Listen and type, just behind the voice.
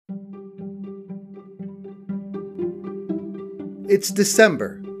It's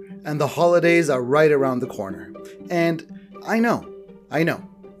December, and the holidays are right around the corner. And I know,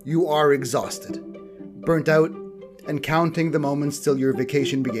 you are exhausted, burnt out, and counting the moments till your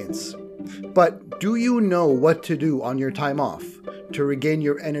vacation begins. But do you know what to do on your time off to regain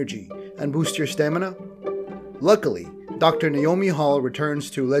your energy and boost your stamina? Luckily, Dr. Naomi Hall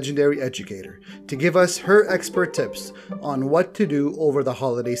returns to Legendary Educator to give us her expert tips on what to do over the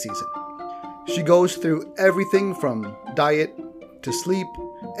holiday season. She goes through everything from diet to sleep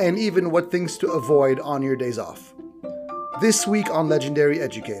and even what things to avoid on your days off. This week on Legendary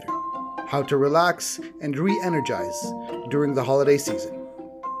Educator, how to relax and re-energize during the holiday season.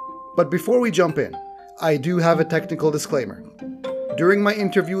 But before we jump in, I do have a technical disclaimer. During my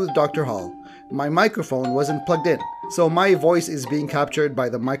interview with Dr. Hall, my microphone wasn't plugged in, so my voice is being captured by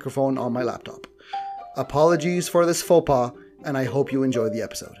the microphone on my laptop. Apologies for this faux pas, and I hope you enjoy the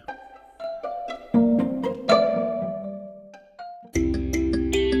episode.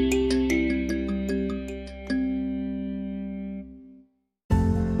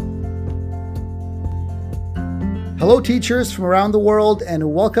 Hello, teachers from around the world,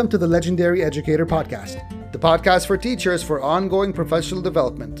 and welcome to the Legendary Educator Podcast, the podcast for teachers for ongoing professional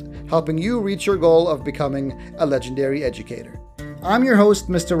development, helping you reach your goal of becoming a legendary educator. I'm your host,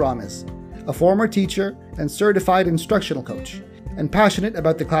 Mr. Ramez, a former teacher and certified instructional coach, and passionate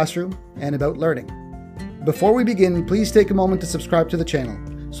about the classroom and about learning. Before we begin, please take a moment to subscribe to the channel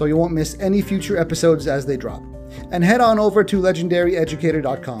so you won't miss any future episodes as they drop. And head on over to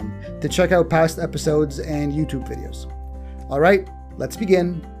legendaryeducator.com to check out past episodes and YouTube videos. All right, let's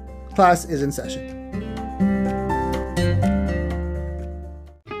begin. Class is in session.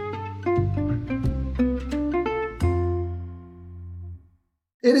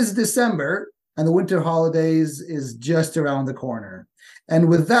 It is December, and the winter holidays is just around the corner. And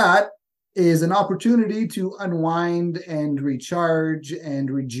with that is an opportunity to unwind and recharge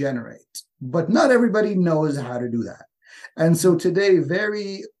and regenerate. But not everybody knows how to do that. And so today,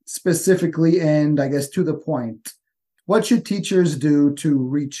 very specifically, and I guess to the point, what should teachers do to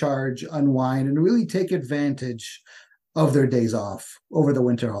recharge, unwind, and really take advantage of their days off over the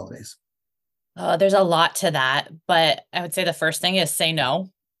winter holidays? There's a lot to that, but I would say the first thing is say no.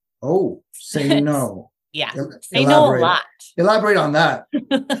 Oh, say no. Yeah, say no a lot. Elaborate on that.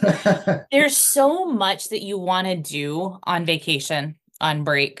 There's so much that you want to do on vacation, on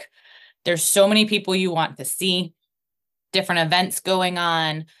break. There's so many people you want to see, different events going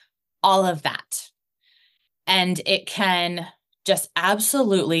on, all of that. And it can just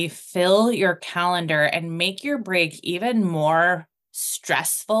absolutely fill your calendar and make your break even more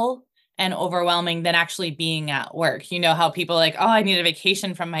stressful and overwhelming than actually being at work. You know how people are like, oh, I need a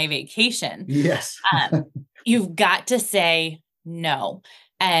vacation from my vacation. Yes. You've got to say no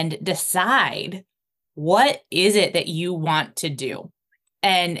and decide what is it that you want to do.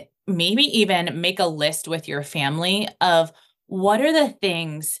 And maybe even make a list with your family of what are the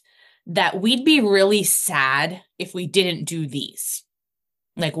things that we'd be really sad if we didn't do these.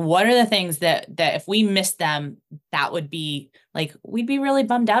 Like, what are the things that if we missed them, that would be like, we'd be really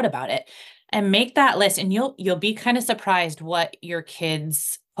bummed out about it. And make that list, and you'll be kind of surprised what your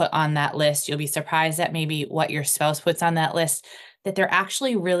kids put on that list. You'll be surprised at maybe what your spouse puts on that list, that they're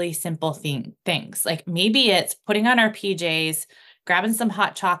actually really simple things. Like maybe it's putting on our PJs, grabbing some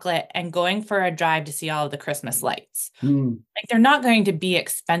hot chocolate, and going for a drive to see all of the Christmas lights. Like they're not going to be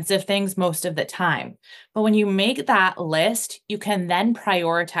expensive things most of the time. But when you make that list, you can then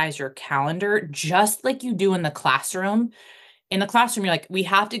prioritize your calendar just like you do in the classroom. In the classroom, you're like, we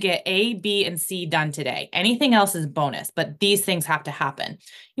have to get A, B, and C done today. Anything else is bonus, but these things have to happen.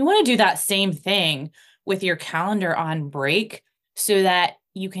 You want to do that same thing with your calendar on break so that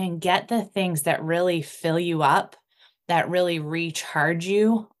you can get the things that really fill you up, that really recharge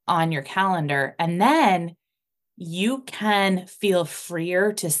you on your calendar. And then you can feel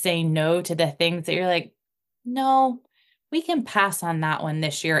freer to say no to the things that you're like, no, we can pass on that one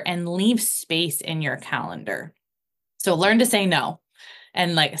this year, and leave space in your calendar. So learn to say no.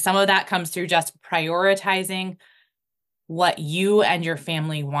 And like some of that comes through just prioritizing what you and your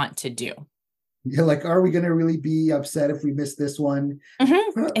family want to do. You're like, are we going to really be upset if we miss this one?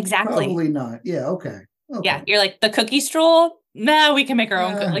 Exactly. Probably not. Yeah. Okay. Yeah. You're like, the cookie stroll? No, we can make our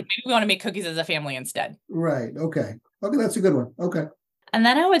own. Like maybe we want to make cookies as a family instead. Right. Okay. That's a good one. Okay. And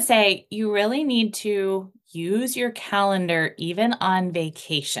then I would say you really need to use your calendar even on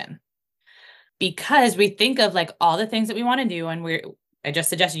vacation, because we think of like all the things that we want to do. And I just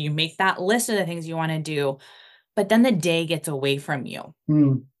suggested you make that list of the things you want to do, but then the day gets away from you.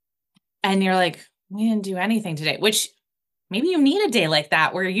 And you're like, we didn't do anything today, which maybe you need a day like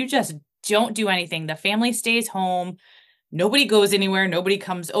that where you just don't do anything. The family stays home. nobody goes anywhere. Nobody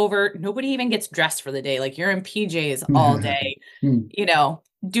comes over. Nobody even gets dressed for the day. Like you're in PJs all day,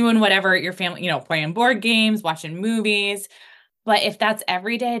 doing whatever your family, playing board games, watching movies. But if that's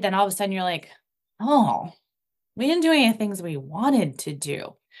every day, then all of a sudden you're like, oh, we didn't do any of the things we wanted to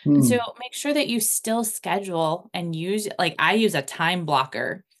do. And so make sure that you still schedule and use, like I use a time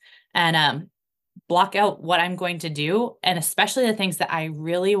blocker and block out what I'm going to do. And especially the things that I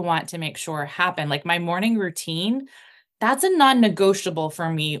really want to make sure happen. Like my morning routine, that's a non-negotiable for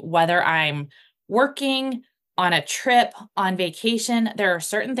me, whether I'm working, on a trip, on vacation. There are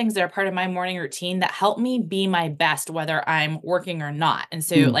certain things that are part of my morning routine that help me be my best, whether I'm working or not. And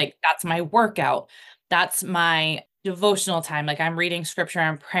so like, that's my workout. That's my devotional time. Like I'm reading scripture,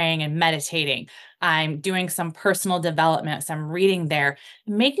 I'm praying and meditating. I'm doing some personal development. So I'm reading there,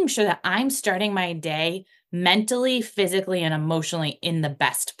 making sure that I'm starting my day mentally, physically, and emotionally in the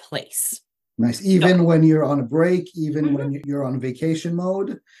best place. Nice. Even when you're on a break, even when you're on vacation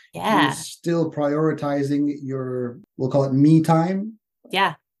mode, you're still prioritizing your, we'll call it me time.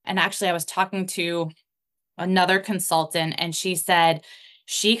 Yeah. And actually, I was talking to another consultant and she said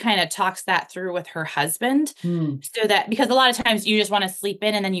she kind of talks that through with her husband so that, because a lot of times you just want to sleep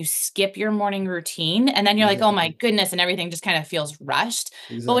in and then you skip your morning routine and then you're like, oh my goodness, and everything just kind of feels rushed.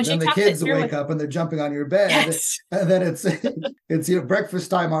 But when she the talks kids it through wake up and they're jumping on your bed and then it's breakfast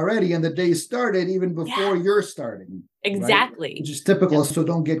time already and the day started even before you're starting. Exactly. Right? Which is typical. So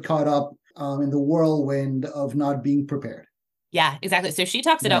don't get caught up in the whirlwind of not being prepared. Yeah, exactly. So she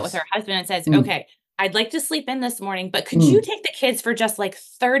talks it out with her husband and says, okay, I'd like to sleep in this morning, but could you take the kids for just like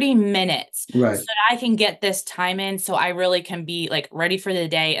 30 minutes so that I can get this time in so I really can be like ready for the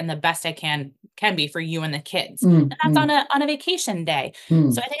day and the best I can be for you and the kids. And that's on a vacation day. So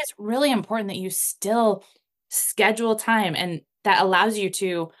I think it's really important that you still schedule time and that allows you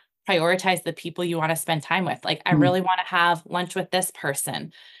to prioritize the people you want to spend time with. Like I really want to have lunch with this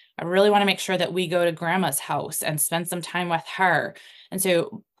person. I really want to make sure that we go to grandma's house and spend some time with her. And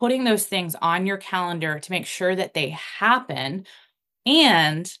so putting those things on your calendar to make sure that they happen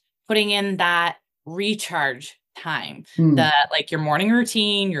and putting in that recharge time, like your morning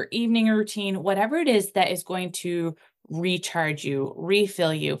routine, your evening routine, whatever it is that is going to recharge you,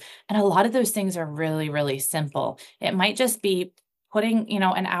 refill you. And a lot of those things are really, really simple. It might just be putting,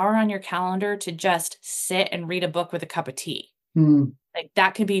 an hour on your calendar to just sit and read a book with a cup of tea. Like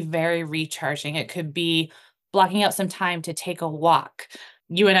that could be very recharging. It could be blocking out some time to take a walk.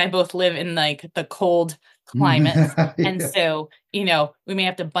 You and I both live in like the cold climates. And so, we may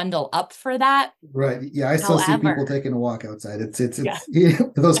have to bundle up for that. Right. Yeah. I still see people taking a walk outside. It's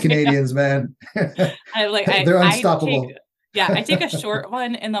those Canadians, man. They're unstoppable. I take a short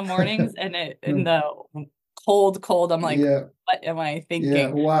one in the mornings and in the cold, I'm like, what am I thinking?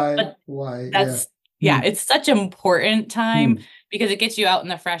 Yeah. Why? That's, it's such an important time because it gets you out in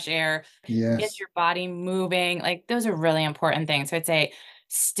the fresh air, gets your body moving. Like those are really important things. So I'd say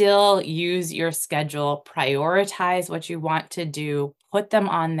still use your schedule, prioritize what you want to do, put them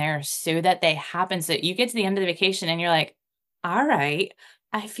on there so that they happen. So that you get to the end of the vacation and you're like, all right,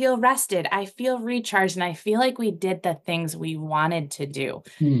 I feel rested. I feel recharged. And I feel like we did the things we wanted to do.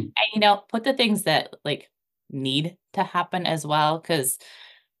 And, put the things that like need to happen as well. Cause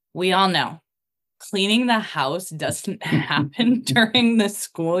we all know cleaning the house doesn't happen during the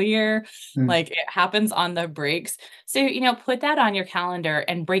school year. Like it happens on the breaks. So, put that on your calendar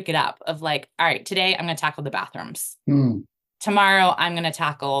and break it up of like, all right, today I'm going to tackle the bathrooms. Tomorrow I'm going to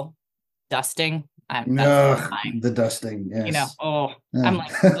tackle dusting. The dusting. Yes. I'm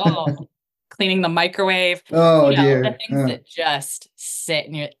like, cleaning the microwave. Dear. The things that just sit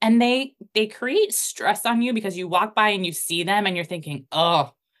and they create stress on you because you walk by and you see them and you're thinking,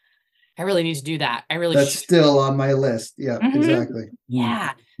 oh, I really need to do that. That's still on my list. Yeah, exactly.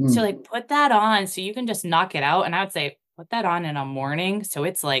 Yeah. So like put that on so you can just knock it out. And I would say put that on in a morning. So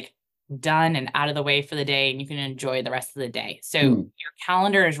it's like done and out of the way for the day and you can enjoy the rest of the day. So your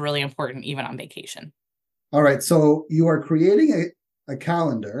calendar is really important, even on vacation. All right. So you are creating a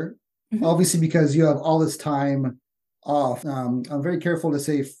calendar, obviously, because you have all this time off. I'm very careful to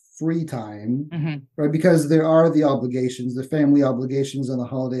say free time, right? Because there are the obligations, the family obligations and the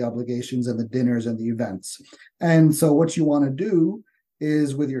holiday obligations and the dinners and the events. And so what you want to do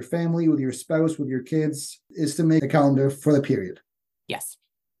is with your family, with your spouse, with your kids, is to make a calendar for the period. Yes.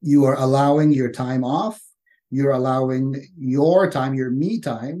 You are allowing your time off. You're allowing your time, your me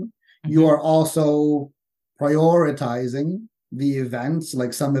time. You are also prioritizing the events.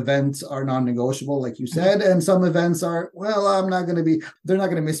 Like some events are non-negotiable, like you said, and some events are, well, they're not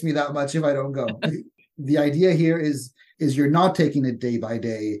going to miss me that much if I don't go. The idea here is you're not taking it day by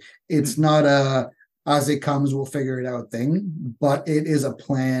day. It's not as it comes, we'll figure it out thing, but it is a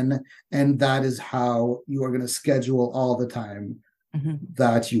plan, and that is how you are going to schedule all the time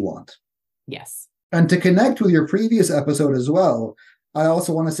that you want. Yes. And to connect with your previous episode as well, I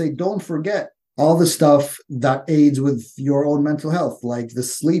also want to say, don't forget all the stuff that aids with your own mental health, like the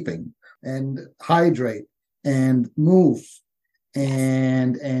sleeping and hydrate and move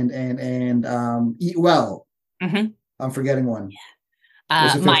and eat well. I'm forgetting one.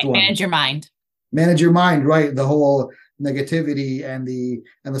 What's the fifth one? Manage your mind. Manage your mind, right? The whole negativity and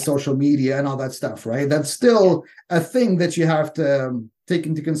the social media and all that stuff, right? That's still a thing that you have to take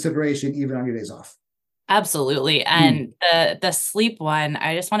into consideration even on your days off. Absolutely. And the sleep one,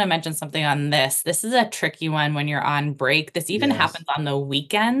 I just want to mention something on this. This is a tricky one when you're on break. This even happens on the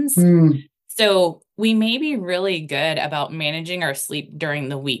weekends. So we may be really good about managing our sleep during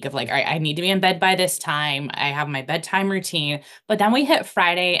the week of like, all right, I need to be in bed by this time. I have my bedtime routine. But then we hit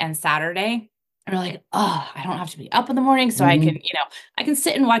Friday and Saturday and we're like, oh, I don't have to be up in the morning. So I can, I can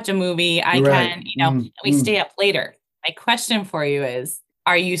sit and watch a movie. I can, we stay up later. My question for you is,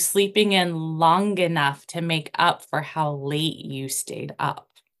 are you sleeping in long enough to make up for how late you stayed up?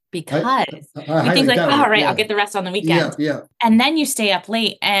 Because we think like, all right, I'll get the rest on the weekend. And then you stay up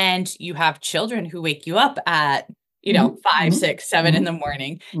late and you have children who wake you up at, 5, 6, 7 in the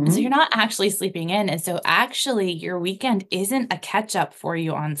morning. And so you're not actually sleeping in. And so actually your weekend isn't a catch up for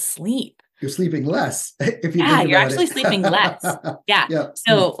you on sleep. You're sleeping less. If you think about you're actually sleeping less.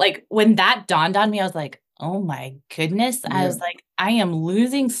 So like when that dawned on me, I was like, oh my goodness. I was like, I am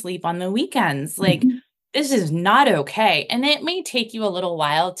losing sleep on the weekends. Like, this is not okay. And it may take you a little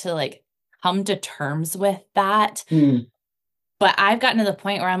while to like come to terms with that. But I've gotten to the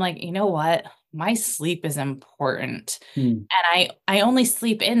point where I'm like, you know what? My sleep is important. And I only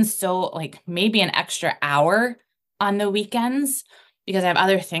sleep in so like maybe an extra hour on the weekends because I have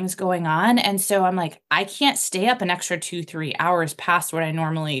other things going on. And so I'm like, I can't stay up an extra 2-3 hours past what I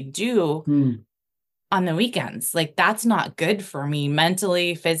normally do on the weekends. Like, that's not good for me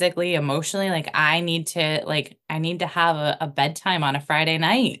mentally, physically, emotionally. Like, I need to have a bedtime on a Friday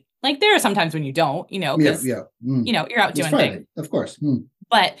night. Like, there are some times when you don't, because, you're out doing things. Of course.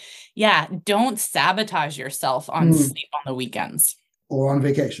 But don't sabotage yourself on sleep on the weekends. Or on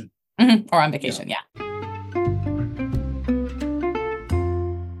vacation. Or on vacation. Yeah.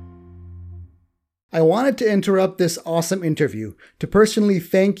 I wanted to interrupt this awesome interview to personally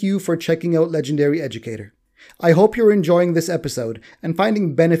thank you for checking out Legendary Educator. I hope you're enjoying this episode and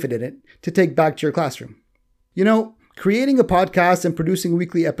finding benefit in it to take back to your classroom. Creating a podcast and producing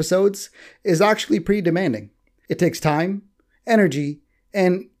weekly episodes is actually pretty demanding. It takes time, energy,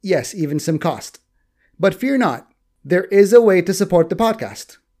 and yes, even some cost. But fear not, there is a way to support the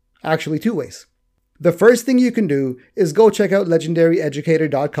podcast. Actually, 2 ways. The first thing you can do is go check out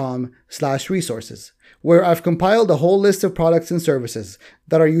legendaryeducator.com/resources, where I've compiled a whole list of products and services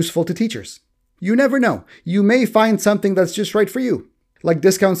that are useful to teachers. You never know, you may find something that's just right for you, like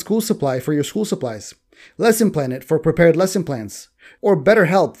Discount School Supply for your school supplies, Lesson Planet for prepared lesson plans, or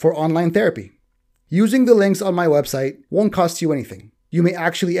BetterHelp for online therapy. Using the links on my website won't cost you anything. You may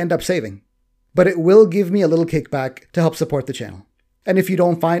actually end up saving, but it will give me a little kickback to help support the channel. And if you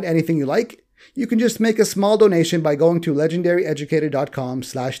don't find anything you like, you can just make a small donation by going to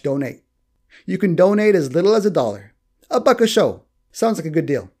legendaryeducator.com/donate. You can donate as little as $1. $1 a show. Sounds like a good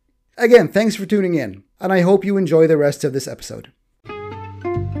deal. Again, thanks for tuning in, and I hope you enjoy the rest of this episode.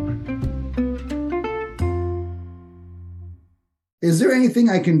 Is there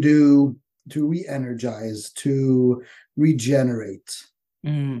anything I can do to re-energize, to regenerate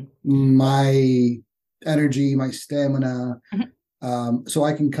my energy, my stamina, so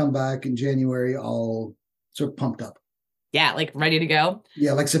I can come back in January all sort of pumped up? Yeah, like ready to go.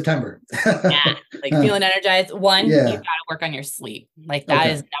 Yeah, like September. Like feeling energized. One, you've got to work on your sleep. Like that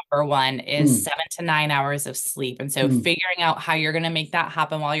is number one, is 7 to 9 hours of sleep. And so figuring out how you're going to make that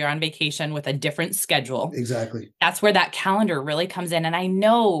happen while you're on vacation with a different schedule. Exactly. That's where that calendar really comes in. And I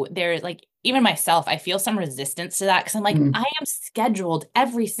know there's like, even myself, I feel some resistance to that because I'm like, I am scheduled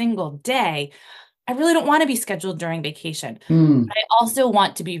every single day. I really don't want to be scheduled during vacation. But I also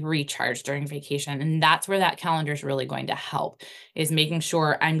want to be recharged during vacation. And that's where that calendar is really going to help, is making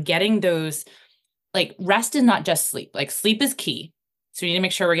sure I'm getting those, like, rest is not just sleep. Like, sleep is key. So we need to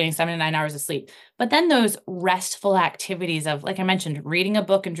make sure we're getting 7 to 9 hours of sleep. But then those restful activities of, like I mentioned, reading a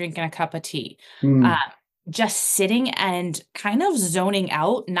book and drinking a cup of tea, just sitting and kind of zoning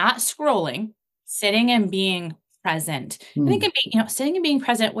out, not scrolling, sitting and being present. And it can be, sitting and being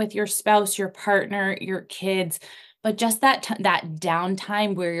present with your spouse, your partner, your kids, but just that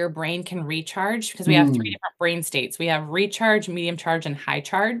downtime where your brain can recharge, because we have 3 different brain states. We have recharge, medium charge, and high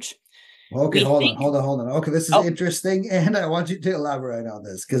charge. Okay, We hold on, think, hold on, hold on. Okay, this is oh, interesting, and I want you to elaborate on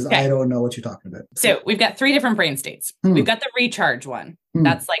this because I okay. don't know what you're talking about. So we've got three different brain states. We've Hmm, got the recharge one. hmm,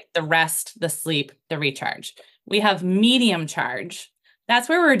 That's like the rest, the sleep, the recharge. We have medium charge. That's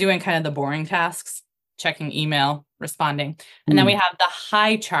where we're doing kind of the boring tasks, checking email, responding. And then we hmm. have the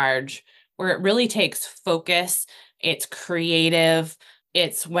high charge where it really takes focus. It's creative.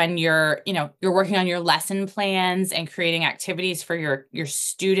 It's when you're working on your lesson plans and creating activities for your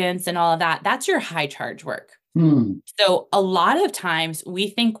students and all of that. That's your high charge work. Hmm. So a lot of times we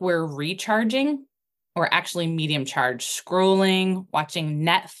think we're recharging or actually medium charge scrolling, watching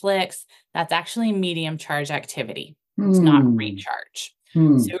Netflix. That's actually medium charge activity. It's not Hmm. recharge.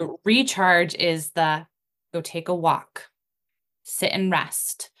 Hmm. So recharge is the go take a walk, sit and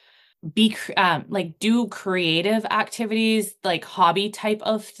rest, like do creative activities, like hobby type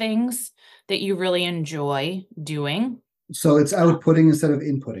of things that you really enjoy doing. So it's outputting instead of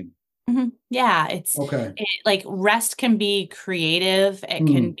inputting. Yeah, Okay. like rest can be creative. It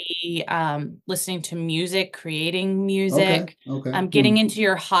can Hmm. be listening to music, creating Okay. music, Okay. Hmm. getting into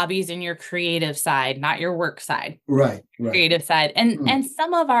your hobbies and your creative side, not your work side, Right. Right. creative side. And Hmm. and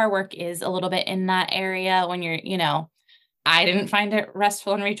some of our work is a little bit in that area when I didn't find it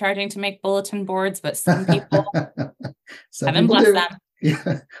restful and recharging to make bulletin boards, but some people, Some heaven people bless do. them,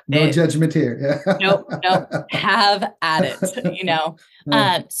 Yeah. No they judgment here. nope, nope. Yeah. Have at it.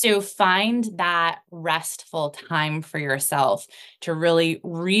 Uh, So find that restful time for yourself to really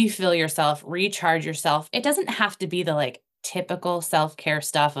refill yourself, recharge yourself. It doesn't have to be the like typical self-care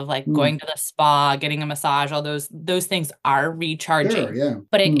stuff of like hmm. going to the spa, getting a massage, all those things are Sure. recharging. Yeah.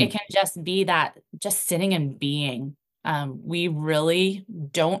 But Hmm. it can just be that just sitting and being. We really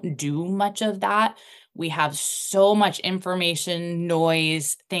don't do much of that. We have so much information,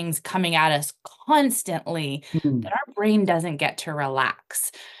 noise, things coming at us constantly Hmm. that our brain doesn't get to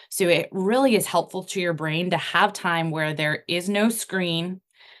relax. So it really is helpful to your brain to have time where there is no screen,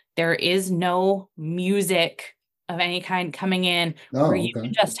 there is no music of any kind coming in, where Oh, you okay.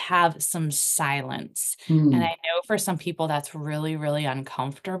 can just have some silence. And I Hmm. know for some people that's really, really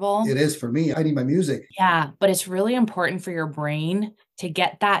uncomfortable. It is for me. I need my music. Yeah, but it's really important for your brain to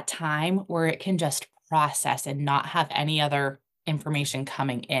get that time where it can just process and not have any other information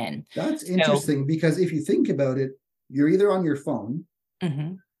coming in. That's So, interesting because if you think about it, you're either on your phone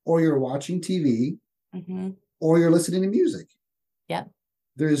mhm, or you're watching TV mhm, or you're listening to music. yep,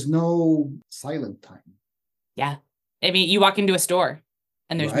 There's no silent time. yeah. I mean, you walk into a store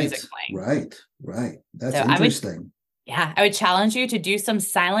and there's Right, music playing. right, right. That's So interesting. I would challenge you to do some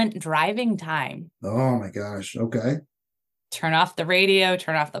silent driving time. Oh my gosh. Okay. Turn off the radio,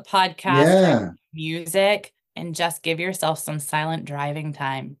 turn off the podcast, turn off Yeah. the music, and just give yourself some silent driving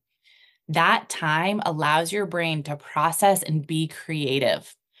time. That time allows your brain to process and be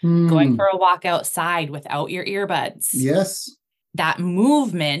creative. Going for Hmm. a walk outside without your earbuds. Yes. That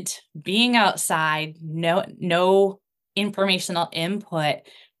movement, being outside, no informational input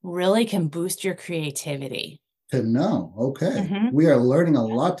really can boost your creativity. To know. Okay. Mhm. We are learning a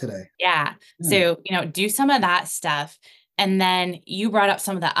lot today. Yeah. Yeah. So, do some of that stuff. And then you brought up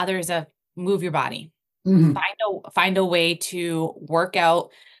some of the others of move your body. Mhm. Find a way to work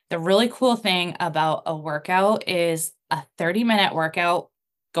out. The really cool thing about a workout is a 30-minute workout,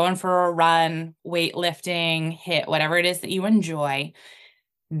 going for a run, weightlifting, hit whatever it is that you enjoy.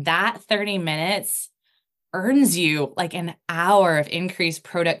 That 30 minutes earns you like an hour of increased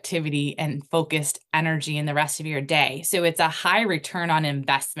productivity and focused energy in the rest of your day. So it's a high return on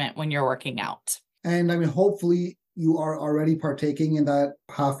investment when you're working out. And I mean, hopefully you are already partaking in that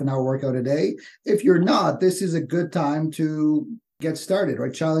half an hour workout a day. If you're not, this is a good time to get started,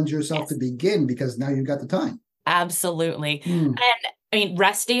 right? Challenge yourself to Yes, begin because now you've got the time. absolutely. Hmm. And I mean,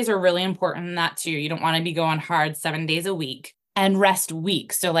 rest days are really important in that too. You don't want to be going hard 7 days a week and rest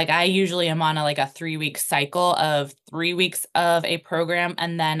weeks. So like I usually am on a 3-week cycle of 3 weeks of a program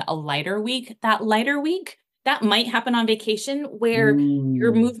and then a lighter week. That lighter week, that might happen on vacation where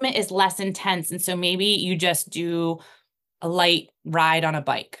your Hmm. movement is less intense. And so maybe you just do a light ride on a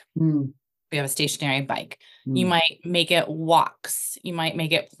bike. Hmm. We have a stationary bike. You Hmm. might make it walks. You might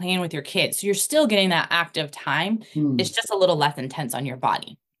make it playing with your kids. So you're still getting that active time. Hmm. It's just a little less intense on your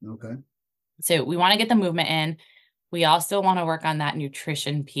body. Okay. So we want to get the movement in. We also want to work on that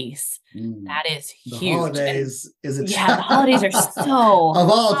nutrition piece. Hmm. That is The huge. And holidays is a yeah, the holidays are so of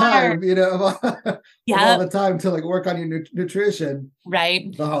all hard. time, of all Yep, the time to like work on your nutrition.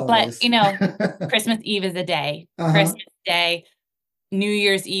 right. The But, holidays. Christmas Eve is a day. Uh-huh. Christmas Day, New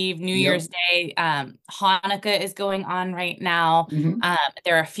Year's Eve, New Yep. Year's Day, Hanukkah is going on right now. Hmm.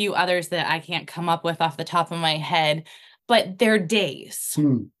 There are a few others that I can't come up with off the top of my head, but they're days.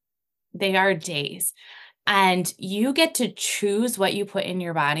 Hmm. They are days. And you get to choose what you put in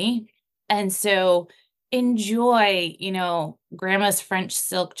your body. And so enjoy, grandma's French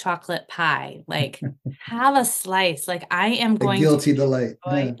silk chocolate pie. Like, have a slice. Like, I am A going to guilty delight.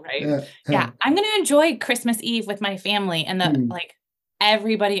 enjoy, right? Yeah. I'm going to enjoy Christmas Eve with my family. And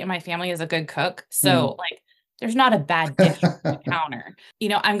everybody in my family is a good cook. So there's not a bad dish on the counter.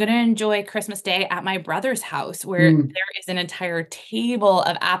 I'm going to enjoy Christmas Day at my brother's house where there is an entire table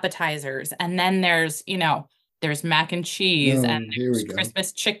of appetizers. And then there's mac and cheese and there's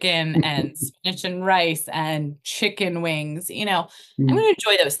Christmas chicken and spinach and rice and chicken wings. I'm going to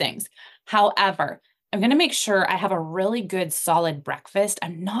enjoy those things. However, I'm going to make sure I have a really good solid breakfast.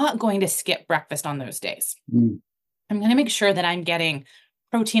 I'm not going to skip breakfast on those days. I'm going to make sure that I'm getting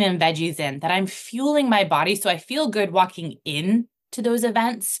protein and veggies in, that I'm fueling my body so I feel good walking in to those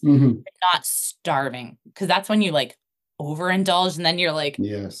events, but not starving. Because that's when you overindulge and then you're like,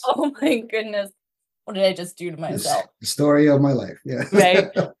 yes, oh my goodness, what did I just do to myself? The story of my life. Yeah. Right.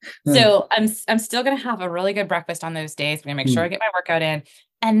 So I'm still going to have a really good breakfast on those days. I'm going to make sure I get my workout in.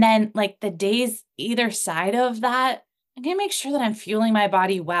 And then the days either side of that, I'm going to make sure that I'm fueling my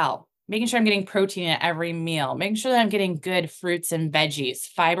body well, making sure I'm getting protein at every meal, making sure that I'm getting good fruits and veggies,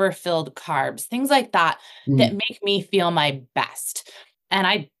 fiber-filled carbs, things like that, that make me feel my best. And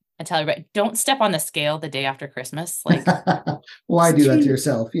I tell everybody, don't step on the scale the day after Christmas. Why do that to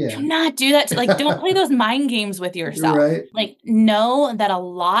yourself? Yeah. Do not do that. Don't play those mind games with yourself. Right. Know that a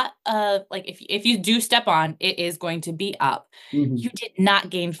lot of, if you do step on, it is going to be up. You did not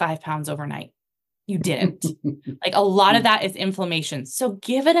gain 5 pounds overnight. You didn't. A lot of that is inflammation. So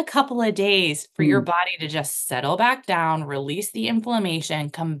give it a couple of days for your body to just settle back down, release the inflammation,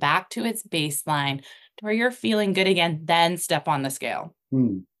 come back to its baseline to where you're feeling good again, then step on the scale.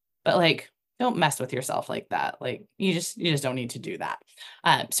 But don't mess with yourself like that. You just don't need to do that.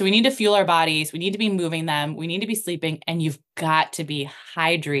 So we need to fuel our bodies. We need to be moving them. We need to be sleeping, and you've got to be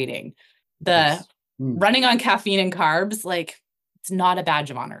hydrating. Running on caffeine and carbs, it's not a badge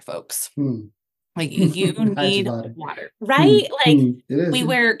of honor, folks. You need water, right? We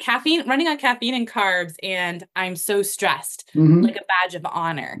wear running on caffeine and carbs, and I'm so stressed, like a badge of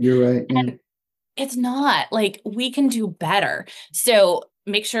honor. You're right. And it's not. We can do better. So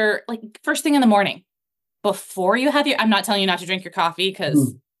make sure, first thing in the morning, before you have I'm not telling you not to drink your coffee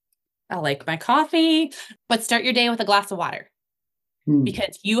because I like my coffee, but start your day with a glass of water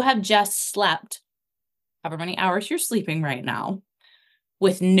because you have just slept however many hours you're sleeping right now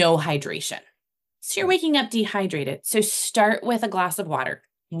with no hydration. So you're waking up dehydrated. So start with a glass of water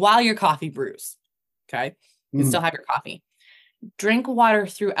while your coffee brews. Okay. You can still have your coffee. Drink water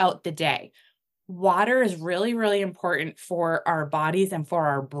throughout the day. Water is really, really important for our bodies and for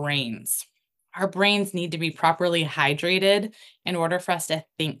our brains. Our brains need to be properly hydrated in order for us to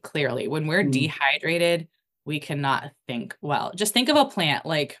think clearly. When we're dehydrated, we cannot think well. Just think of a plant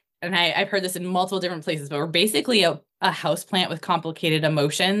and I've heard this in multiple different places, but we're basically a house plant with complicated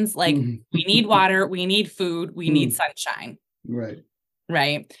emotions. We need water, we need food, we need sunshine.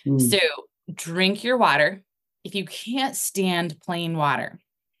 Right. So drink your water. If you can't stand plain water,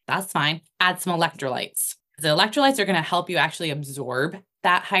 that's fine. Add some electrolytes. The electrolytes are going to help you actually absorb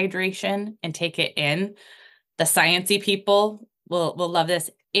that hydration and take it in. The sciencey people will love this.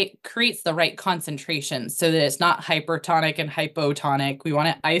 It creates the right concentration so that it's not hypertonic and hypotonic. We want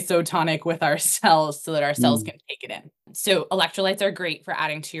it isotonic with our cells so that our cells can take it in. So electrolytes are great for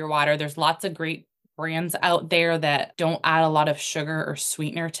adding to your water. There's lots of great brands out there that don't add a lot of sugar or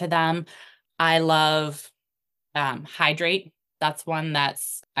sweetener to them. I love Hydrate. That's one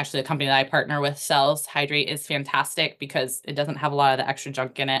that's actually a company that I partner with sells. Hydrate is fantastic because it doesn't have a lot of the extra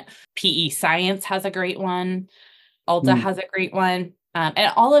junk in it. PE Science has a great one. Ulta has a great one.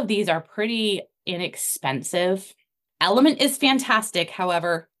 And all of these are pretty inexpensive. Element is fantastic.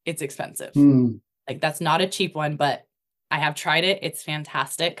 However, it's expensive. That's not a cheap one, but I have tried it. It's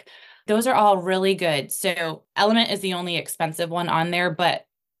fantastic. Those are all really good. So Element is the only expensive one on there, but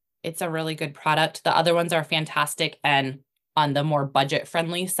it's a really good product. The other ones are fantastic and on the more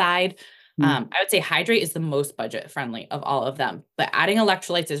budget-friendly side. I would say Hydrate is the most budget-friendly of all of them. But adding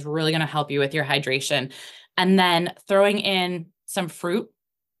electrolytes is really going to help you with your hydration. And then throwing in some fruit,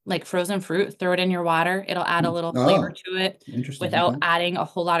 like frozen fruit, throw it in your water. It'll add a little flavor to it without adding a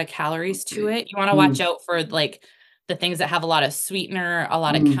whole lot of calories to it. You want to watch out for the things that have a lot of sweetener, a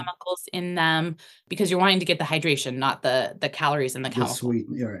lot of chemicals in them, because you're wanting to get the hydration, not the calories and the chemicals. Sweet.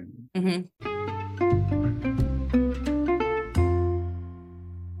 You're right.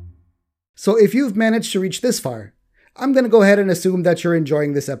 So if you've managed to reach this far, I'm going to go ahead and assume that you're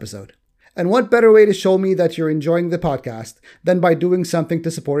enjoying this episode. And what better way to show me that you're enjoying the podcast than by doing something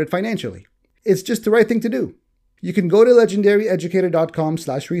to support it financially? It's just the right thing to do. You can go to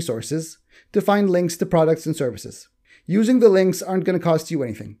legendaryeducator.com/resources to find links to products and services. Using the links aren't going to cost you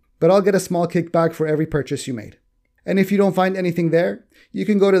anything, but I'll get a small kickback for every purchase you made. And if you don't find anything there, you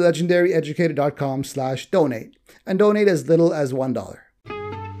can go to legendaryeducator.com/donate and donate as little as $1.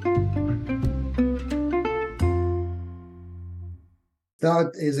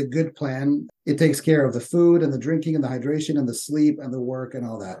 That is a good plan. It takes care of the food and the drinking and the hydration and the sleep and the work and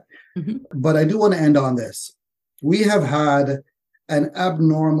all that. But I do want to end on this. We have had an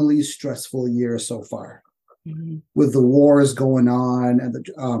abnormally stressful year so far with the wars going on and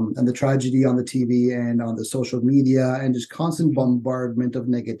the tragedy on the TV and on the social media and just constant bombardment of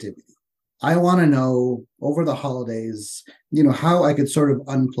negativity. I want to know over the holidays, how I could sort of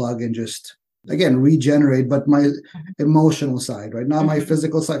unplug and just, again, regenerate, but my emotional side, right? Not my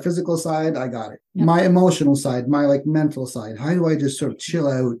physical side. Physical side, I got it. Yep. My emotional side, my mental side. How do I just sort of chill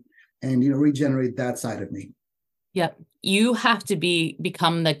out and, regenerate that side of me? Yep. You have to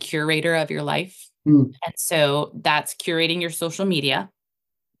become the curator of your life. And so that's curating your social media.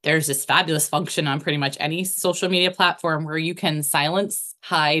 There's this fabulous function on pretty much any social media platform where you can silence,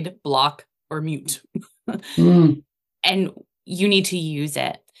 hide, block, or mute. And you need to use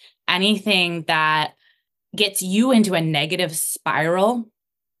it. Anything that gets you into a negative spiral,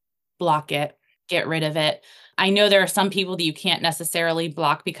 block it, get rid of it. I know there are some people that you can't necessarily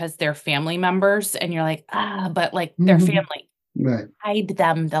block because they're family members and you're like, but they're family. Right. Hide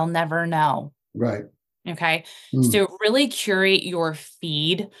them. They'll never know. Right. Okay. So really curate your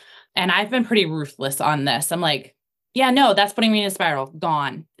feed. And I've been pretty ruthless on this. I'm like, yeah, no, that's putting me in a spiral.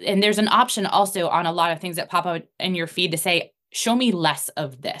 Gone. And there's an option also on a lot of things that pop up in your feed to say, show me less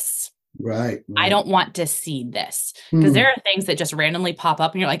of this. Right. I don't want to see this because there are things that just randomly pop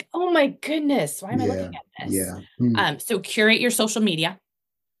up and you're like, oh my goodness, why am I looking at this? Yeah. So curate your social media,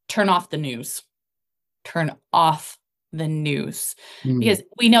 turn off the news, because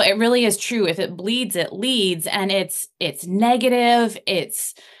we know it really is true. If it bleeds, it leads, and it's negative.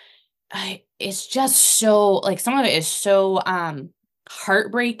 It's just so some of it is so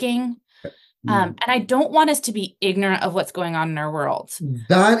heartbreaking. And I don't want us to be ignorant of what's going on in our world.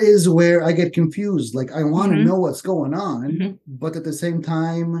 That is where I get confused. I want to know what's going on, but at the same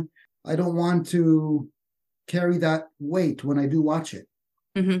time, I don't want to carry that weight when I do watch it.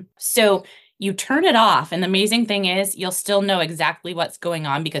 So you turn it off. And the amazing thing is you'll still know exactly what's going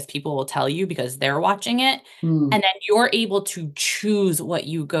on because people will tell you because they're watching it. And then you're able to choose what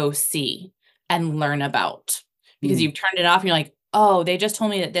you go see and learn about because you've turned it off and you're like, oh, they just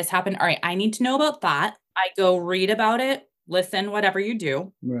told me that this happened. All right, I need to know about that. I go read about it, listen, whatever you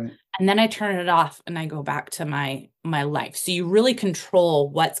do. Right. And then I turn it off and I go back to my life. So you really control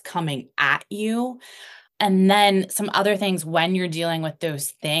what's coming at you. And then some other things when you're dealing with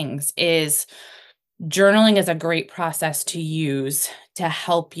those things is journaling is a great process to use to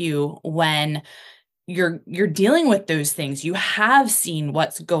help you when you're dealing with those things. You have seen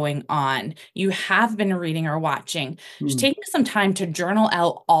what's going on. You have been reading or watching. Just taking some time to journal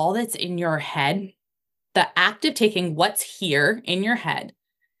out all that's in your head, the act of taking what's here in your head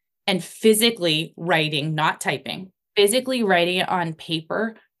and physically writing, not typing, physically writing it on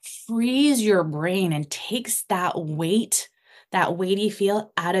paper, frees your brain and takes that weighty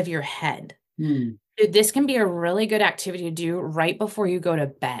feel out of your head. This can be a really good activity to do right before you go to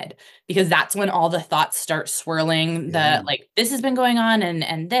bed, because that's when all the thoughts start swirling. This has been going on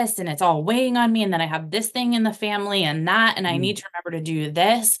and this, and it's all weighing on me. And then I have this thing in the family and that, and I need to remember to do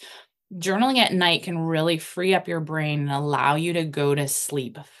this. Journaling at night can really free up your brain and allow you to go to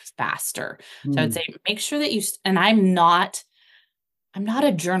sleep faster. So I'd say, make sure that and I'm not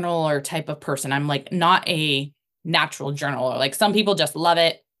a journaler type of person. I'm not a natural journaler. Some people just love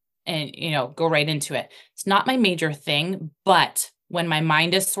it and, go right into it. It's not my major thing, but when my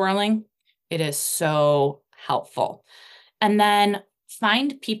mind is swirling, it is so helpful. And then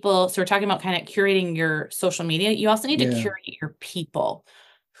find people. So we're talking about kind of curating your social media. You also need to curate your people.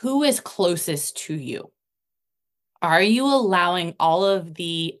 Who is closest to you? Are you allowing all of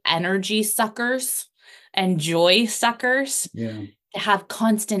the energy suckers and joy suckers to have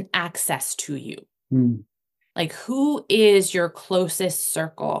constant access to you? Who is your closest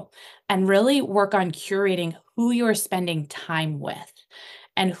circle? And really work on curating who you're spending time with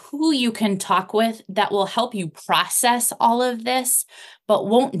and who you can talk with that will help you process all of this, but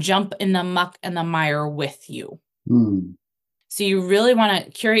won't jump in the muck and the mire with you. So you really want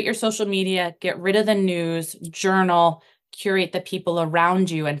to curate your social media, get rid of the news, journal, curate the people around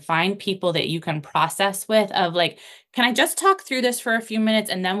you and find people that you can process with of like, can I just talk through this for a few minutes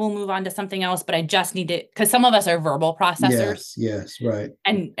and then we'll move on to something else? But I just need to, because some of us are verbal processors. Yes, right.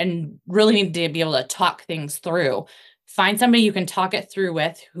 And really need to be able to talk things through. Find somebody you can talk it through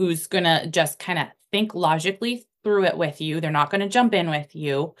with who's going to just kind of think logically through it with you. They're not going to jump in with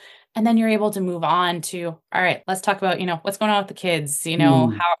you. And then you're able to move on to, all right, let's talk about, what's going on with the kids,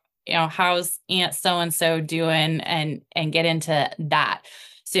 how's Aunt so-and-so doing and get into that.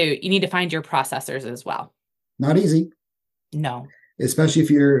 So you need to find your processors as well. Not easy. No. Especially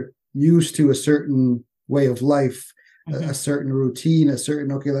if you're used to a certain way of life, a certain routine,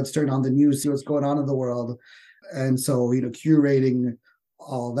 okay, let's turn on the news, see what's going on in the world. And so, curating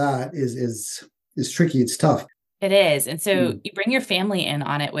all that is tricky. It's tough. It is. And so you bring your family in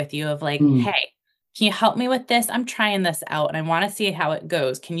on it with you of like, hey, can you help me with this? I'm trying this out and I want to see how it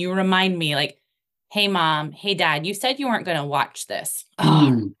goes. Can you remind me like, hey, mom, hey, dad, you said you weren't going to watch this.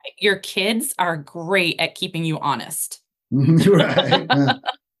 Oh, your kids are great at keeping you honest. Right.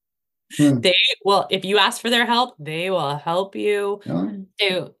 They will, if you ask for their help, they will help you.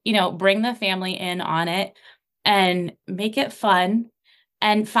 So, bring the family in on it and make it fun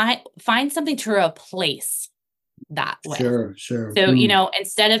and find something to replace that with. Sure. So,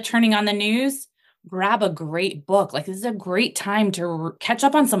 instead of turning on the news, grab a great book. Like this is a great time to catch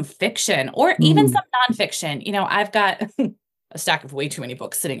up on some fiction or even some nonfiction. I've got a stack of way too many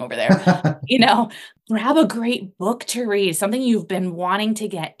books sitting over there. Grab a great book to read, something you've been wanting to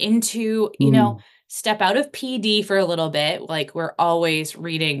get into, step out of PD for a little bit. Like we're always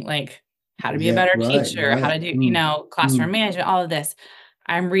reading like how to be a better teacher, how to do, classroom management, all of this.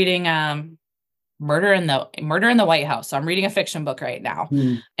 I'm reading Murder in the White House. So I'm reading a fiction book right now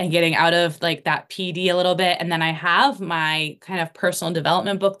and getting out of like that PD a little bit. And then I have my kind of personal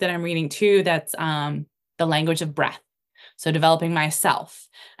development book that I'm reading too. That's The Language of Breath. So developing myself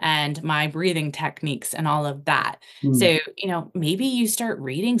and my breathing techniques and all of that. So, maybe you start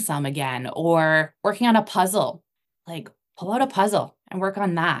reading some again or working on a puzzle, like pull out a puzzle and work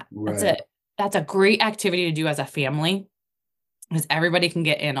on that. Right. That's a great activity to do as a family because everybody can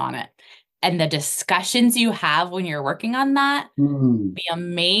get in on it. And the discussions you have when you're working on that, be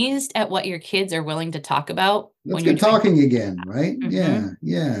amazed at what your kids are willing to talk about. Let's get talking again, right? Yeah.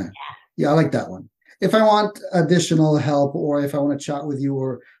 I like that one. If I want additional help or if I want to chat with you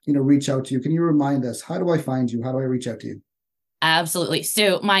or, reach out to you, can you remind us, how do I find you? How do I reach out to you? Absolutely.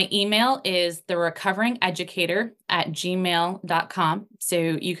 So my email is therecoveringeducator@gmail.com. So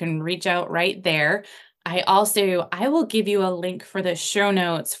you can reach out right there. I will give you a link for the show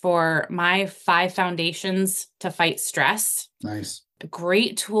notes for my 5 foundations to fight stress. Nice. A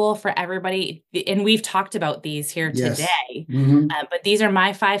great tool for everybody. And we've talked about these here today, but these are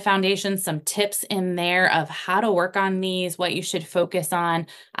my 5 foundations, some tips in there of how to work on these, what you should focus on.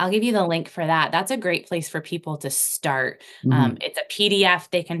 I'll give you the link for that. That's a great place for people to start. It's a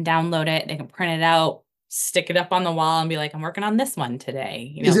PDF. They can download it. They can print it out, stick it up on the wall and be like, I'm working on this one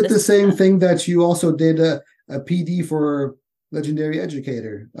today. Is it the same thing that you also did a PD for Legendary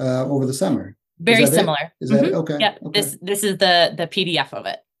Educator over the summer? Very similar. Is that it? Okay. Yep. Okay. This is the PDF of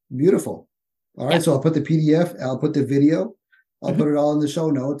it. Beautiful. All right. Yep. So I'll put the PDF, I'll put the video, I'll put it all in the show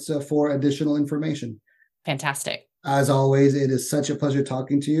notes for additional information. Fantastic. As always, it is such a pleasure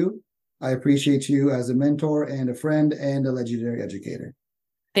talking to you. I appreciate you as a mentor and a friend and a legendary educator.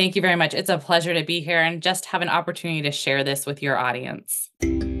 Thank you very much. It's a pleasure to be here and just have an opportunity to share this with your audience.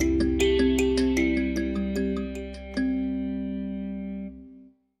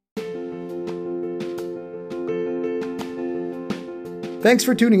 Thanks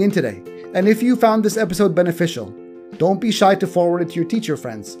for tuning in today. And if you found this episode beneficial, don't be shy to forward it to your teacher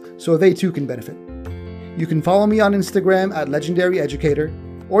friends so they too can benefit. You can follow me on Instagram @legendaryeducator,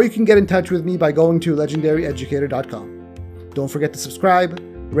 or you can get in touch with me by going to legendaryeducator.com. Don't forget to subscribe,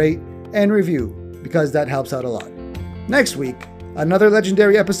 rate, and review because that helps out a lot. Next week, another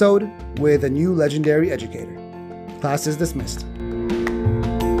legendary episode with a new legendary educator. Class is dismissed.